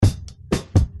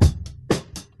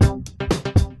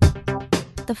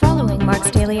The following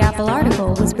Mark's Daily Apple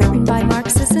article was written by Mark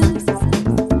Sisson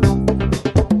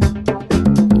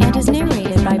and is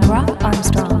narrated by Brock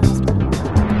Armstrong.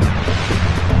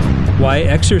 Why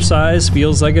exercise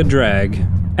feels like a drag,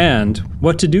 and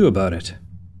what to do about it.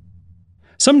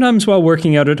 Sometimes while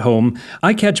working out at home,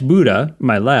 I catch Buddha,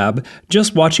 my lab,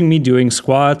 just watching me doing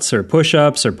squats or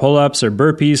push-ups or pull-ups or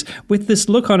burpees with this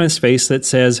look on his face that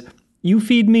says, "You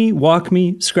feed me, walk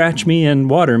me, scratch me, and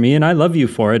water me, and I love you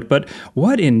for it, but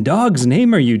what in dog's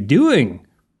name are you doing?"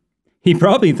 He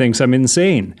probably thinks I'm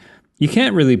insane. You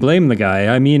can't really blame the guy.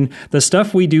 I mean, the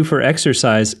stuff we do for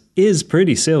exercise is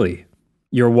pretty silly.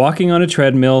 You're walking on a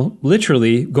treadmill,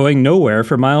 literally going nowhere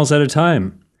for miles at a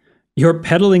time. You're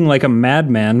pedaling like a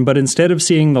madman, but instead of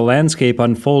seeing the landscape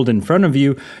unfold in front of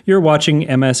you, you're watching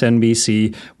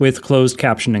MSNBC with closed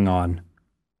captioning on.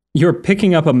 You're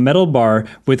picking up a metal bar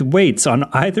with weights on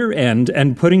either end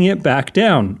and putting it back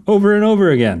down over and over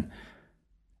again.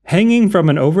 Hanging from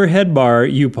an overhead bar,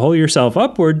 you pull yourself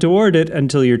upward toward it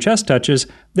until your chest touches,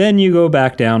 then you go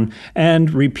back down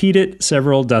and repeat it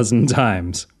several dozen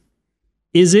times.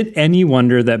 Is it any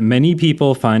wonder that many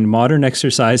people find modern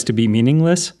exercise to be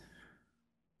meaningless?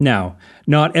 Now,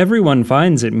 not everyone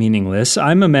finds it meaningless.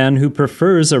 I'm a man who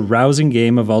prefers a rousing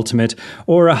game of Ultimate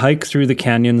or a hike through the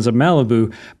canyons of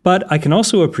Malibu, but I can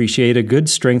also appreciate a good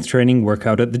strength training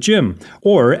workout at the gym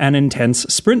or an intense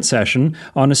sprint session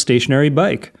on a stationary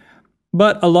bike.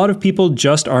 But a lot of people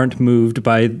just aren't moved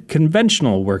by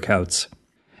conventional workouts.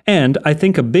 And I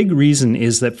think a big reason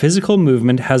is that physical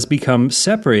movement has become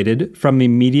separated from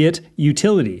immediate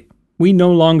utility. We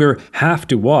no longer have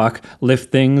to walk,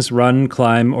 lift things, run,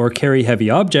 climb, or carry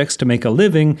heavy objects to make a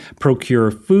living,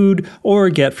 procure food, or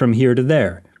get from here to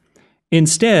there.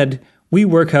 Instead, we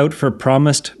work out for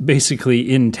promised,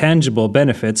 basically intangible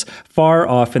benefits far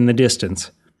off in the distance.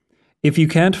 If you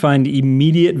can't find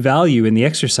immediate value in the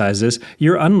exercises,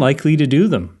 you're unlikely to do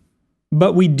them.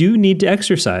 But we do need to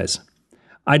exercise.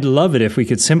 I'd love it if we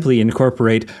could simply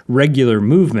incorporate regular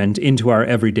movement into our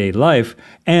everyday life,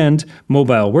 and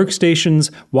mobile workstations,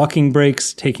 walking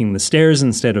breaks, taking the stairs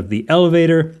instead of the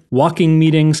elevator, walking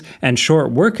meetings, and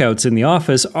short workouts in the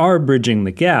office are bridging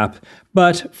the gap,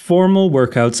 but formal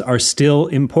workouts are still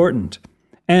important,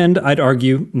 and I'd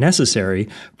argue necessary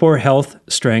for health,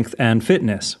 strength, and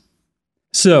fitness.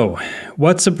 So,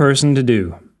 what's a person to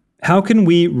do? How can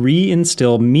we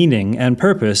reinstill meaning and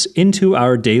purpose into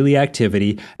our daily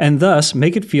activity and thus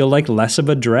make it feel like less of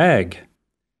a drag?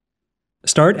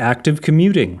 Start active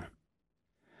commuting.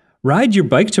 Ride your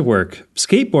bike to work,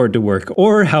 skateboard to work,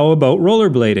 or how about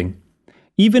rollerblading?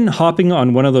 Even hopping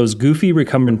on one of those goofy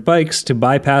recumbent bikes to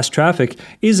bypass traffic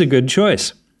is a good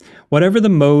choice. Whatever the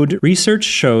mode, research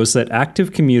shows that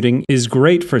active commuting is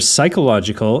great for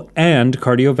psychological and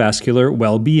cardiovascular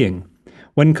well-being.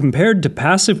 When compared to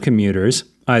passive commuters,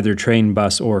 either train,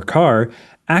 bus, or car,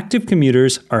 active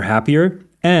commuters are happier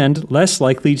and less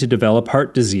likely to develop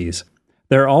heart disease.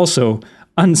 They're also,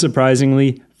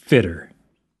 unsurprisingly, fitter.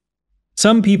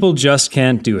 Some people just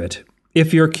can't do it.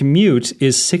 If your commute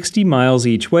is 60 miles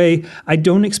each way, I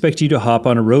don't expect you to hop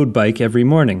on a road bike every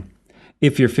morning.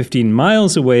 If you're 15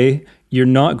 miles away, you're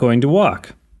not going to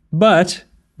walk. But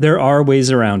there are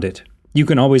ways around it. You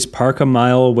can always park a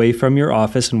mile away from your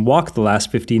office and walk the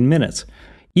last 15 minutes.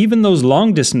 Even those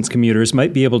long-distance commuters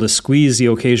might be able to squeeze the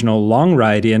occasional long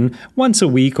ride in once a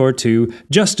week or two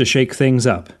just to shake things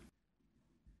up.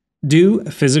 Do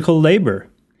physical labor.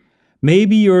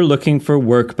 Maybe you're looking for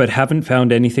work but haven't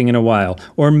found anything in a while,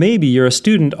 or maybe you're a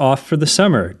student off for the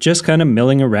summer, just kind of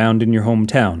milling around in your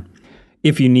hometown.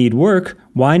 If you need work,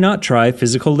 why not try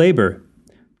physical labor?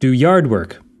 Do yard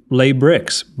work. Lay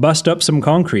bricks, bust up some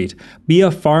concrete, be a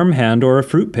farmhand or a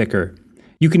fruit picker.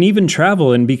 You can even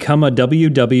travel and become a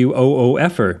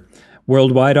WWOOFer,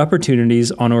 Worldwide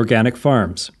Opportunities on Organic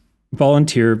Farms,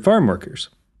 volunteer farm workers.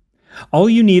 All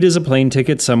you need is a plane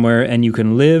ticket somewhere and you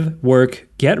can live, work,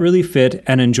 get really fit,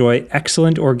 and enjoy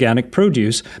excellent organic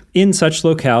produce in such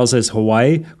locales as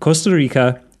Hawaii, Costa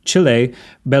Rica, Chile,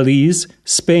 Belize,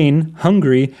 Spain,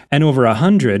 Hungary, and over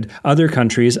 100 other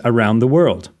countries around the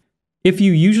world. If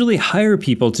you usually hire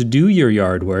people to do your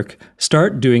yard work,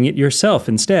 start doing it yourself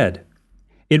instead.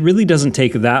 It really doesn't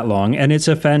take that long, and it's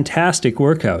a fantastic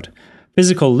workout.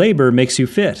 Physical labor makes you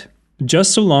fit,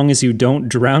 just so long as you don't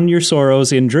drown your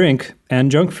sorrows in drink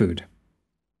and junk food.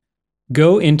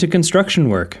 Go into construction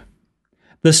work.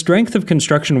 The strength of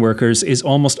construction workers is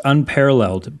almost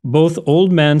unparalleled. Both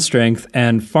old man strength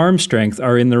and farm strength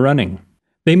are in the running.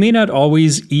 They may not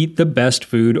always eat the best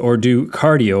food or do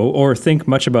cardio or think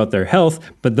much about their health,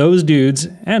 but those dudes,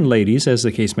 and ladies as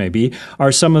the case may be,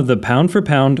 are some of the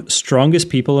pound-for-pound strongest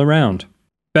people around.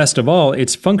 Best of all,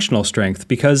 it's functional strength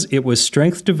because it was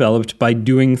strength developed by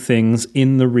doing things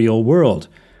in the real world.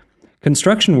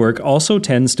 Construction work also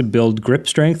tends to build grip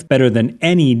strength better than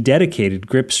any dedicated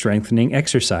grip strengthening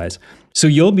exercise, so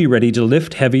you'll be ready to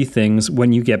lift heavy things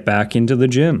when you get back into the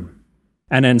gym.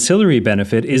 An ancillary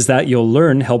benefit is that you'll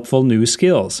learn helpful new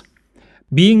skills.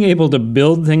 Being able to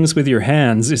build things with your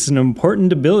hands is an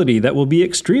important ability that will be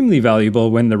extremely valuable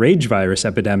when the rage virus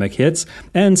epidemic hits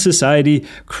and society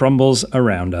crumbles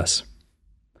around us.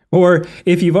 Or,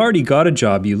 if you've already got a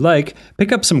job you like,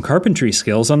 pick up some carpentry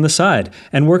skills on the side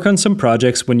and work on some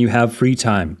projects when you have free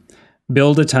time.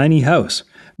 Build a tiny house.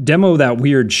 Demo that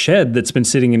weird shed that's been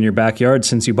sitting in your backyard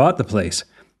since you bought the place.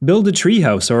 Build a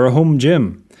treehouse or a home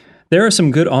gym. There are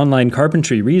some good online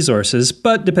carpentry resources,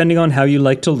 but depending on how you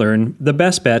like to learn, the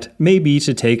best bet may be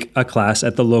to take a class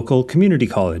at the local community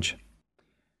college.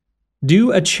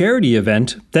 Do a charity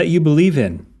event that you believe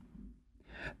in.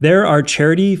 There are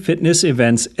charity fitness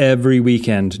events every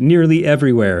weekend, nearly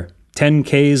everywhere.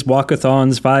 10Ks,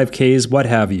 walkathons, 5Ks, what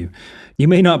have you. You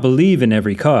may not believe in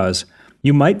every cause.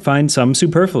 You might find some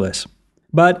superfluous.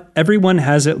 But everyone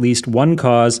has at least one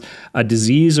cause, a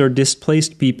disease or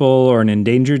displaced people or an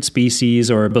endangered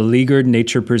species or a beleaguered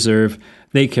nature preserve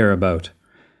they care about.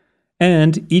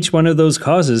 And each one of those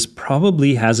causes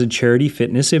probably has a charity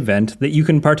fitness event that you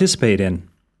can participate in.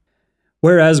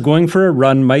 Whereas going for a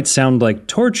run might sound like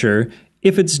torture,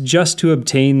 if it's just to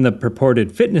obtain the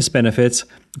purported fitness benefits,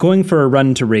 going for a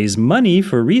run to raise money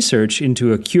for research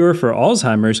into a cure for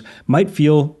Alzheimer's might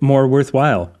feel more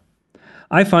worthwhile.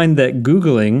 I find that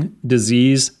Googling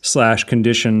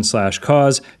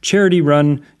disease/condition/cause, charity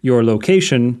run, your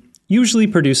location usually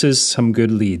produces some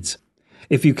good leads.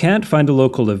 If you can't find a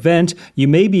local event, you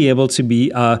may be able to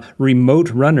be a remote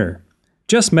runner.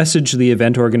 Just message the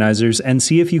event organizers and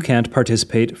see if you can't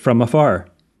participate from afar.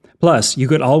 Plus, you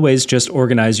could always just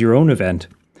organize your own event.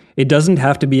 It doesn't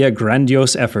have to be a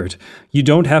grandiose effort. You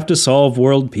don't have to solve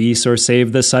world peace or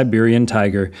save the Siberian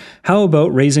tiger. How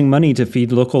about raising money to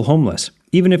feed local homeless,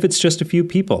 even if it's just a few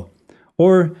people?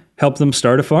 Or help them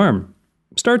start a farm.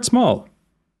 Start small.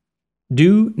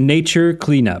 Do nature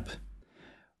cleanup.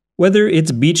 Whether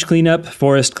it's beach cleanup,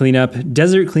 forest cleanup,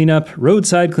 desert cleanup,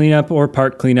 roadside cleanup, or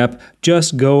park cleanup,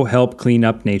 just go help clean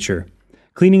up nature.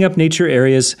 Cleaning up nature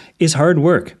areas is hard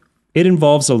work. It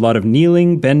involves a lot of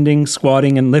kneeling, bending,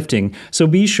 squatting, and lifting, so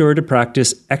be sure to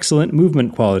practice excellent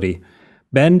movement quality.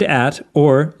 Bend at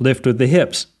or lift with the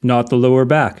hips, not the lower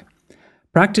back.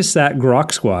 Practice that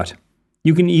grok squat.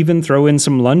 You can even throw in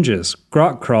some lunges,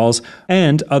 grok crawls,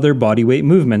 and other bodyweight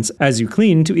movements as you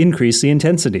clean to increase the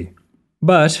intensity.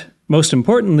 But, most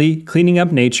importantly, cleaning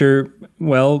up nature,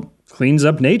 well, cleans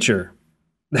up nature.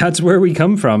 That's where we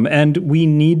come from, and we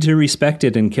need to respect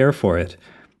it and care for it.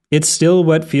 It's still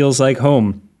what feels like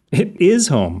home. It is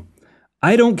home.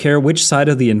 I don't care which side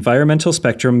of the environmental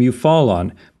spectrum you fall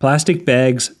on. Plastic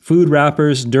bags, food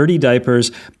wrappers, dirty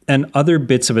diapers, and other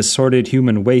bits of assorted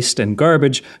human waste and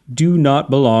garbage do not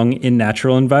belong in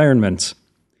natural environments.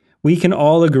 We can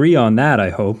all agree on that, I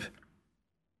hope.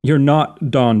 You're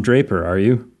not Don Draper, are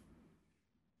you?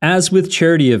 As with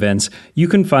charity events, you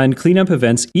can find cleanup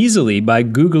events easily by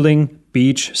Googling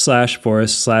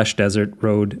beach/forest/desert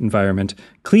road environment,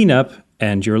 cleanup,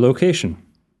 and your location.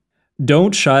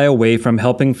 Don't shy away from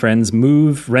helping friends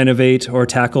move, renovate, or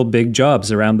tackle big jobs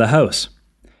around the house.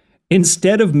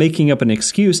 Instead of making up an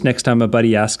excuse next time a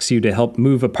buddy asks you to help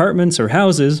move apartments or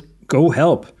houses, go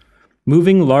help.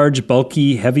 Moving large,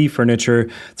 bulky, heavy furniture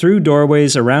through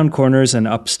doorways, around corners, and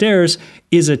upstairs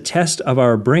is a test of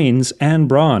our brains and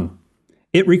brawn.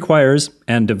 It requires,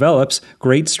 and develops,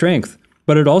 great strength,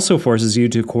 but it also forces you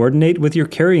to coordinate with your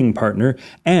carrying partner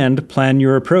and plan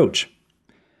your approach.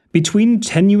 Between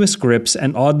tenuous grips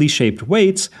and oddly shaped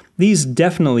weights, these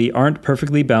definitely aren't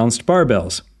perfectly balanced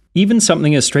barbells. Even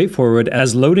something as straightforward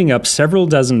as loading up several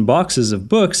dozen boxes of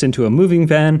books into a moving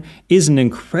van is an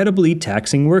incredibly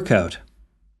taxing workout.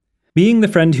 Being the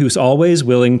friend who's always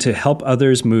willing to help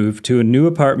others move to a new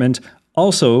apartment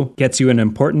also gets you an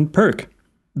important perk.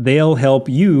 They'll help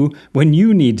you when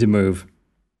you need to move.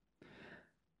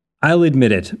 I'll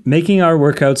admit it, making our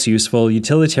workouts useful,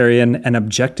 utilitarian, and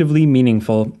objectively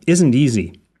meaningful isn't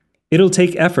easy. It'll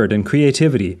take effort and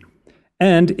creativity.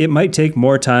 And it might take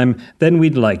more time than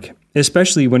we'd like,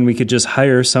 especially when we could just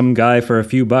hire some guy for a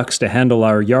few bucks to handle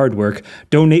our yard work,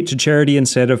 donate to charity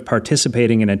instead of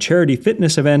participating in a charity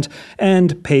fitness event,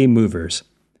 and pay movers.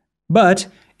 But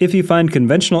if you find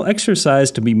conventional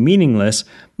exercise to be meaningless,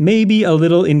 maybe a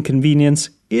little inconvenience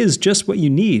is just what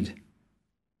you need.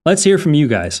 Let's hear from you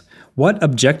guys. What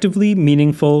objectively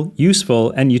meaningful, useful,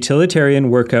 and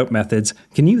utilitarian workout methods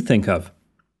can you think of?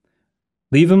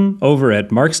 leave them over at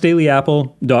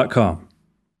marksdailyapple.com.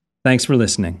 Thanks for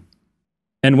listening.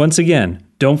 And once again,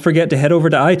 don't forget to head over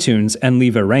to iTunes and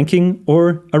leave a ranking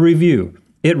or a review.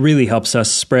 It really helps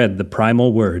us spread the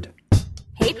primal word.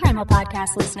 Hey, Primal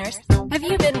Podcast listeners. Have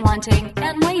you been wanting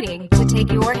and waiting to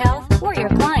take your health or your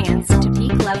clients to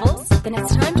peak levels? Then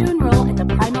it's time to enroll in the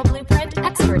Primal Blueprint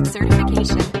Expert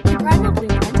Certification. The Primal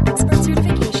Blueprint Expert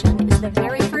Certification is the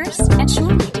very first and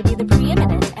surely to be the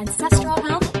preeminent ancestral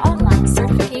health online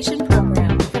certification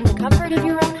program. From the comfort of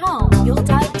your own home, you'll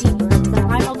dive deeper into the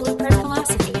Primal Blueprint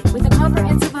philosophy with a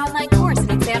comprehensive online course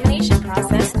and examination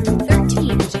process through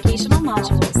 13 educational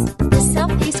modules. This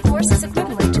self-paced course is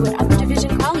equivalent to an upper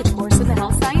division college course in the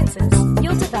health sciences.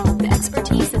 You'll develop the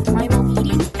expertise in primal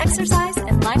eating, exercise,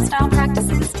 and lifestyle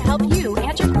practices to help you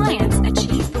and your clients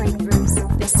achieve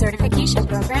breakthroughs. This certification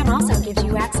program also gives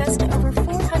you access to over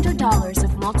 $400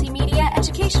 of multimedia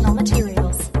educational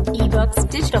materials, ebooks,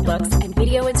 digital books, and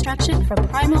video instruction from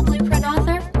Primal Blueprint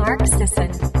author Mark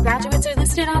Sisson. Graduates are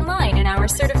listed online in our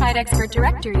Certified Expert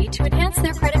Directory to enhance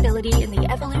their credibility in the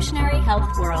evolutionary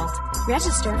health world.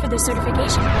 Register for the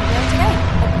certification program today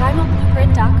at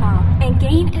primalblueprint.com and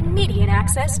gain immediate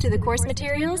access to the course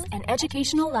materials and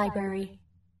educational library.